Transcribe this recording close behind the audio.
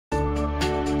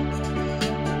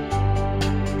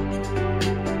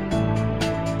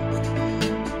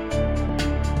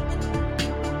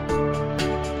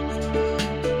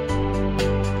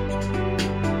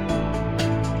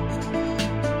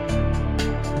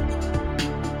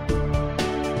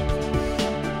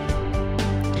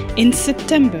In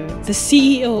September, the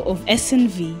CEO of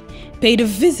SNV paid a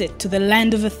visit to the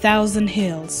land of 1,000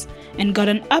 hills and got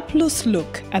an up-close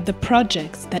look at the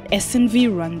projects that SNV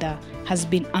Rwanda has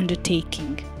been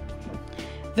undertaking.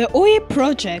 The OYE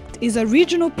project is a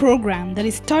regional program that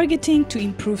is targeting to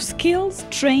improve skills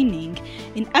training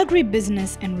in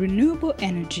agribusiness and renewable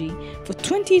energy for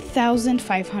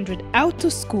 20,500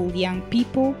 out-of-school young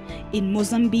people in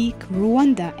Mozambique,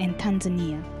 Rwanda and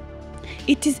Tanzania.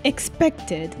 It is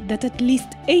expected that at least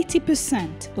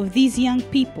 80% of these young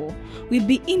people will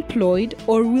be employed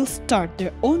or will start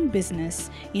their own business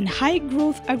in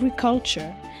high-growth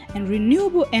agriculture and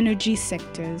renewable energy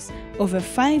sectors over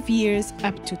 5 years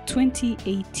up to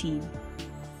 2018.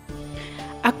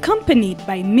 Accompanied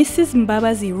by Mrs.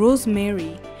 Mbabazi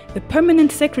Rosemary, the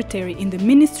Permanent Secretary in the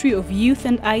Ministry of Youth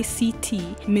and ICT,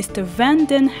 Mr. Van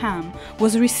den Ham,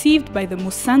 was received by the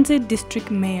Musanze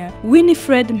District Mayor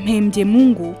Winifred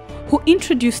Mhemdyemungu, who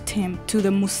introduced him to the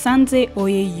Musanze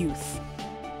OYE youth.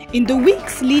 In the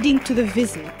weeks leading to the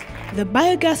visit, the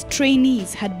biogas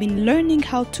trainees had been learning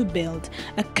how to build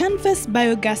a canvas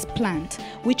biogas plant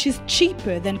which is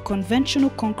cheaper than conventional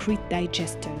concrete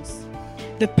digesters.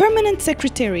 The Permanent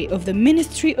Secretary of the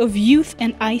Ministry of Youth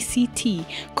and ICT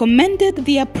commended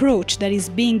the approach that is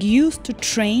being used to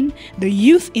train the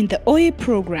youth in the OYE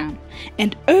program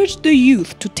and urged the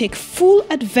youth to take full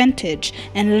advantage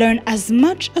and learn as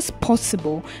much as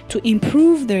possible to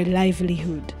improve their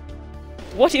livelihood.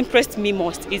 What impressed me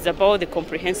most is about the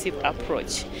comprehensive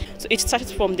approach. So it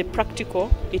starts from the practical,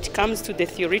 it comes to the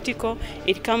theoretical,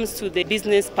 it comes to the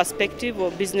business perspective or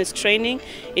business training,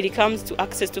 it comes to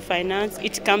access to finance,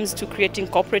 it comes to creating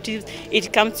cooperatives,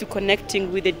 it comes to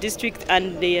connecting with the district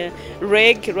and the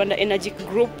REG, Rwanda Energy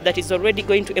Group, that is already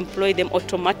going to employ them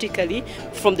automatically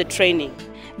from the training.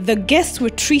 The guests were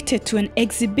treated to an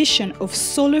exhibition of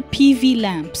solar PV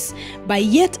lamps by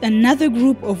yet another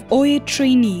group of OYE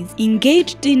trainees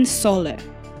engaged in solar.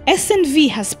 SNV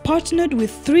has partnered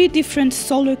with 3 different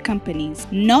solar companies,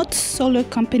 Not Solar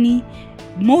Company,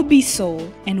 Mobisol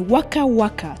and Waka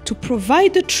Waka, to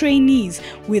provide the trainees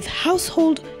with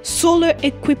household solar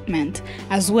equipment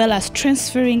as well as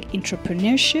transferring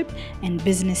entrepreneurship and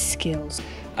business skills.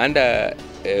 Under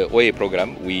OYE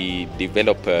program, we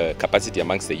develop capacity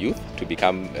amongst the youth to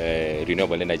become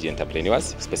renewable energy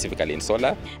entrepreneurs, specifically in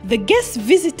solar. The guests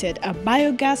visited a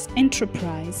biogas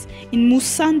enterprise in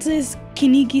Musanze's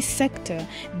Kinigi sector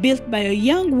built by a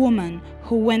young woman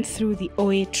who went through the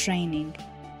OYE training.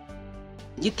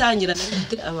 Gitangira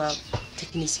aba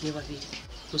techniciens babiri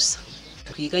gusa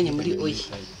twiganye muri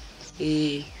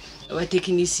OYE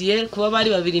abatekinisiye kuba bari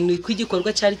babiri ni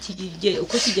kwigikorwa cyari kigiye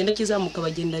uko kigenda kizamuka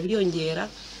bagenda biyongera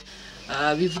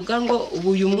bivuga ngo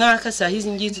uyu mwaka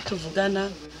sahizi ngizi tuvugana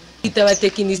ita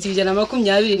abatekinisiye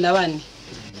 124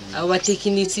 abo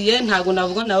batekinisiye ntago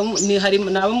navuga nabo ni hari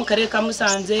nabo mu karere ka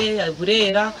Musanze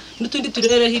Burera n'utundi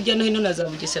turere hirya no hino na za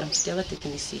Bugesera mfite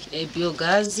abatekinisiye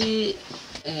biogazi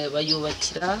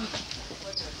bayubakira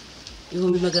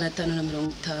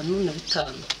 555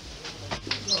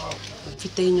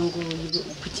 mfite inyungu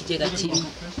ku kigega kimwe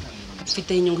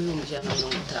mfite inyungu y'umujana 50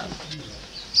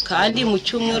 kandi mu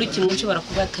cyumweru kimwe nshobora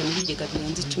kubakana ibigega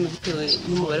birenze 10 bitewe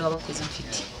n'umubare w'abakozi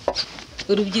mfite.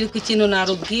 Urubyiruko ikintu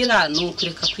narubwira ni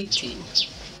ukureka kwitinya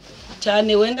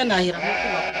cyane, wenda nahira mu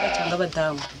kubaka cyangwa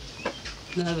abadamu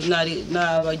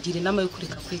nabagira inama yo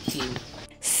kureka kwitinya.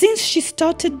 Since she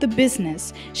started the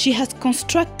business, she has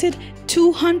constructed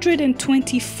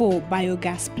 224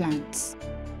 biogas plants.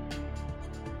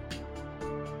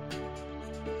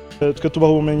 Twe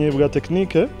tubaho ubumenyi bwa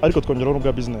technique ariko twongeraho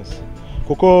n'ubwa business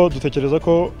kuko dutekereza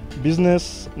ko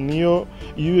business niyo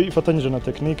iyo ifatanyije na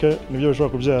technique nibyo bishobora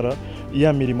kubyara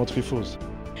ya mirimo twifuza.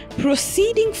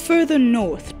 Proceeding further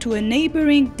north to a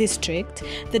neighboring district,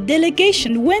 the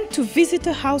delegation went to visit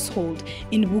a household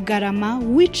in Bugarama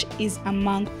which is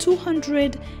among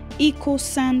 200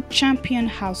 EcoSan champion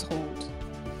households.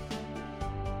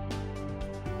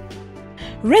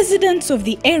 Residents of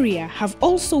the area have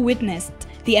also witnessed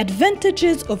the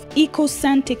advantages of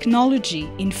EcoSan technology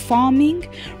in farming,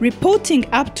 reporting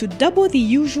up to double the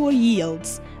usual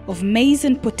yields of maize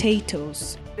and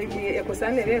potatoes.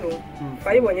 EcoSan rero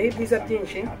bayibonye ibyiza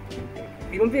byinshi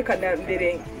birumvikana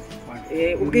mbere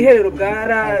ubwiherero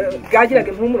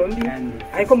bwagiraga impumuro mbi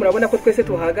ariko murabona ko twese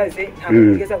tuhagaze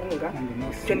ntabwo tugeza hunga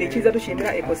cyo ni cyiza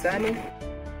dushimira EcoSan.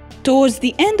 Towards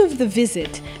the end of the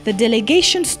visit, the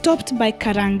delegation stopped by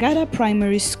Karangara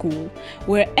Primary School,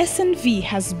 where SNV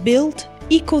has built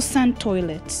EcoSan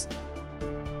toilets.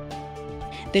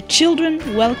 The children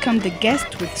welcomed the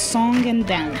guests with song and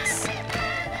dance.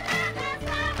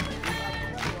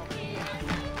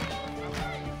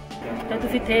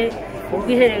 dufite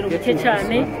ubwiherero buke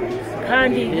cyane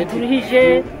kandi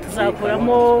turuhije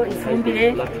tuzakuramo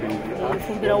ifumbire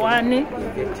wane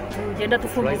tugenda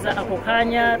tufumbiza ako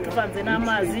kanya tuvanze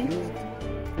n'amazi.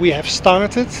 We have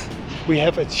started, we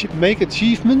have made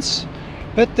achievements,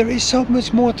 but there is so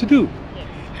much more to do.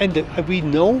 And we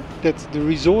know that the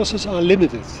resources are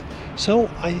limited. So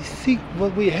I think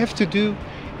what we have to do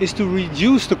is to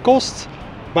reduce the cost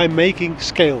by making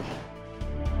scale.